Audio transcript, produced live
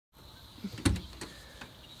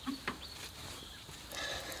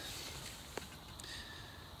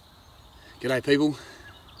G'day people,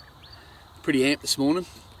 pretty amped this morning.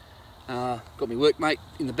 Got my workmate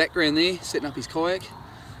in the background there setting up his kayak.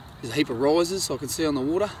 There's a heap of risers so I can see on the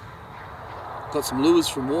water. Got some lures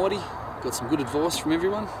from Whitey, got some good advice from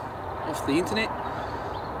everyone off the internet,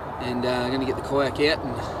 and I'm going to get the kayak out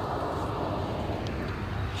and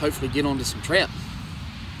hopefully get onto some trout.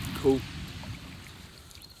 Cool.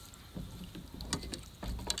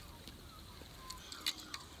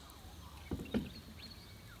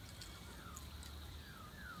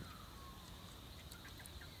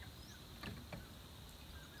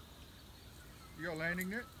 You got a landing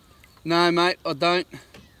net? No mate, I don't.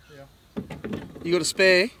 Yeah. You got a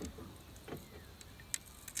spare?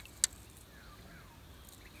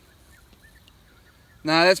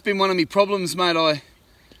 No, that's been one of my problems, mate. I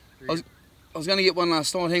was going to get one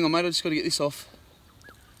last night. Hang on, mate. I just got to get this off.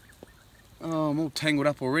 Oh, I'm all tangled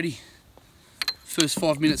up already. First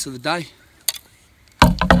 5 minutes of the day.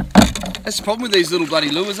 That's the problem with these little bloody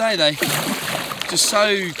lures, eh? They just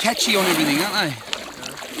so catchy on everything, aren't they?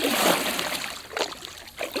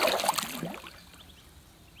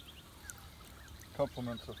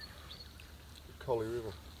 Compliments of the Collie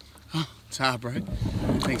River. Oh, it's hard, bro.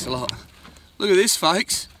 Thanks a lot. Look at this,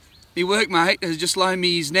 folks. My workmate has just loaned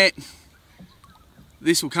me his net.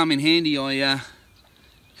 This will come in handy. I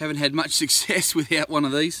haven't had much success without one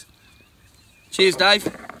of these. Cheers,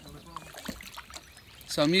 Dave.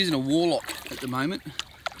 So I'm using a Warlock at the moment.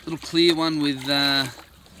 Little clear one with a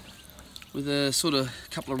sort of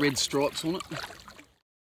couple of red stripes on it.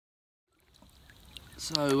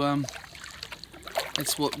 So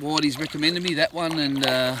that's what Whitey's recommended me. That one and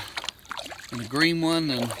a green one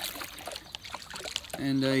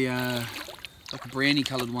and a like a brownie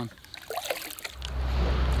coloured one.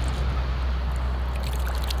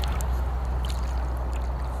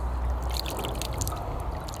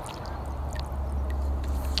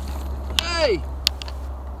 Hey!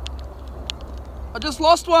 I just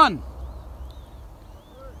lost one!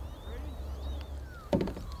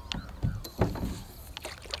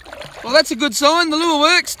 Well, that's a good sign. The lure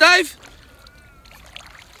works, Dave.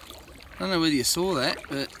 I don't know whether you saw that,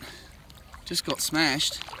 but just got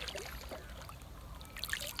smashed.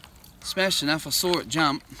 Smashed enough, I saw it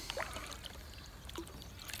jump.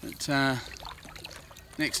 But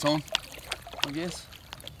next time, I guess.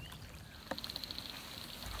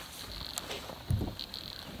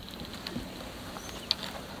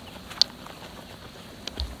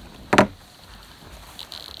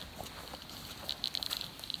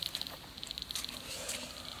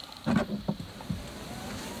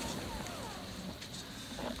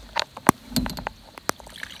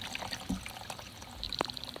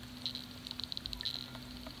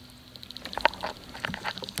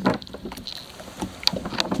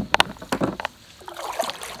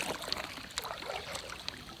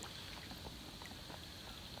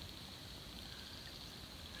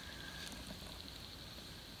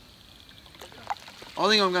 I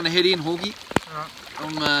think I'm going to head in, Hawkie.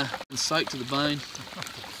 Right. I'm soaked to the bone.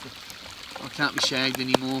 I can't be shagged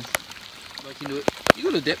anymore. Back into it. You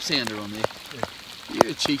got a depth sounder on there. Yeah.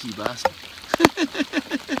 You're a cheeky bastard.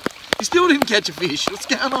 You still didn't catch a fish. What's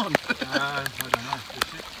going on? I don't know.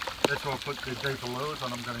 That's why I put the deeper lures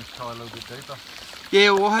on. I'm going to try a little bit deeper.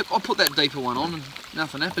 Yeah, well, I put that deeper one on and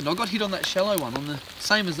nothing happened. I got hit on that shallow one, on the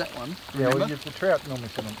same as that one. Remember? Yeah, well, the trout normally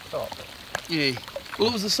sit on the top. Yeah. Well,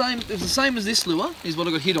 it was the same. It was the same as this lure. Is what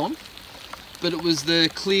I got hit on, but it was the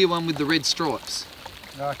clear one with the red stripes.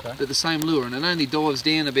 Okay. But the same lure, and it only dives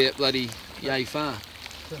down about bloody yay far.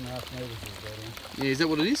 2.5 metres is that, yeah, is that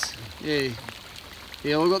what it is? Yeah.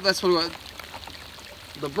 Yeah, I got. That's what I got.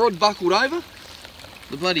 The rod buckled over.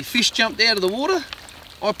 The bloody fish jumped out of the water.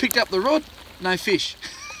 I picked up the rod. No fish.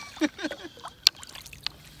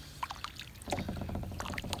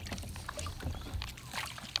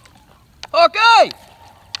 Okay!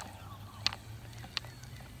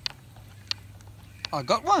 I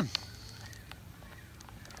got one.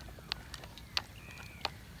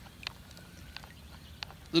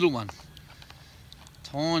 Little one.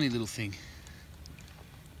 Tiny little thing.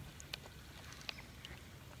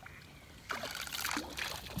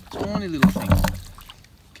 Tiny little thing.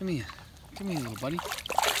 Come here. Come here, little buddy.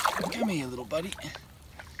 Come here, little buddy.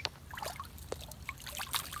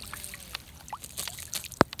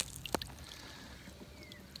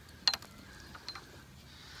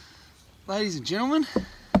 Ladies and gentlemen,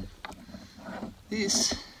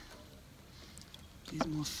 this is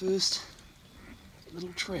my first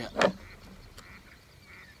little trout.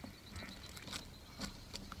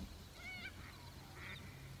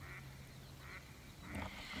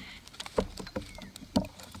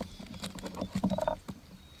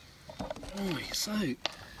 So,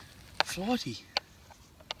 flighty.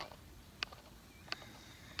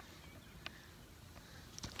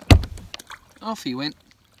 Off he went.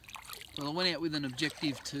 Well, I went out with an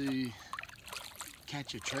objective to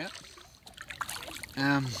catch a trout.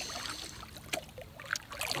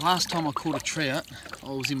 Last time I caught a trout, I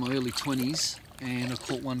was in my early 20s, and I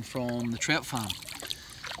caught one from the trout farm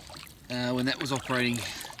when that was operating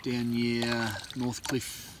down near North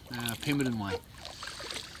Cliff, Pemberton way.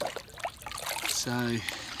 So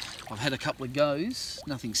I've had a couple of goes,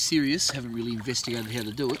 nothing serious, haven't really investigated how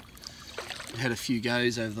to do it. I've had a few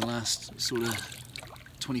goes over the last sort of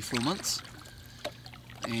 24 months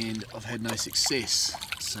and I've had no success.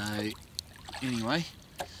 So anyway,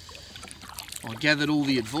 I gathered all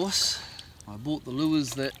the advice, I bought the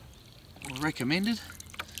lures that were recommended.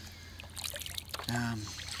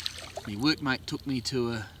 My workmate took me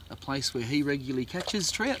to a place where he regularly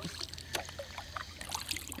catches trout,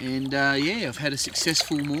 and yeah, I've had a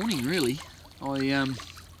successful morning really. I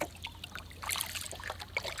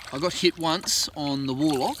got hit once on the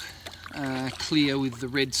warlock, clear with the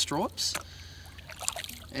red stripes,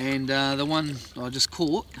 and the one I just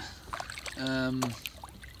caught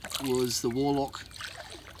was the warlock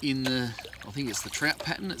in the, I think it's the trout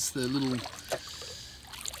pattern, it's the little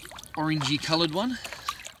orangey coloured one.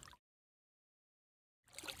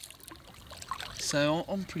 So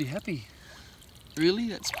I'm pretty happy, really,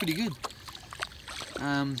 that's pretty good.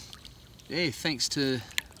 Yeah, thanks to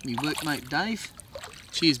my workmate Dave.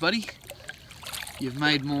 Cheers buddy, you've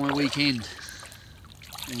made my weekend.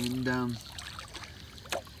 And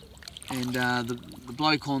the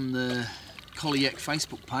bloke on the Collie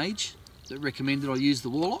Facebook page that recommended I use the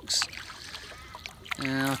warlocks,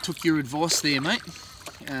 I took your advice there mate,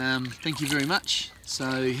 thank you very much.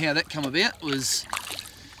 So how that come about was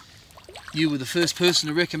you were the first person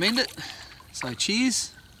to recommend it, so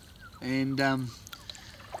cheers. And then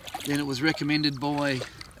it was recommended by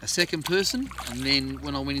a second person, and then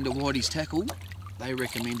when I went into Whitey's Tackle they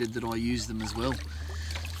recommended that I use them as well.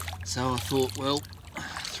 So I thought, well,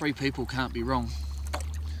 3 people can't be wrong.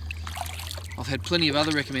 I've had plenty of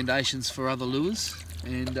other recommendations for other lures,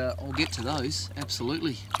 and I'll get to those,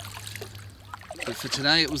 absolutely. But for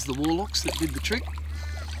today it was the warlocks that did the trick.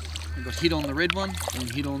 I got hit on the red one and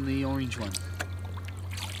hit on the orange one.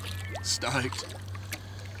 Stoked.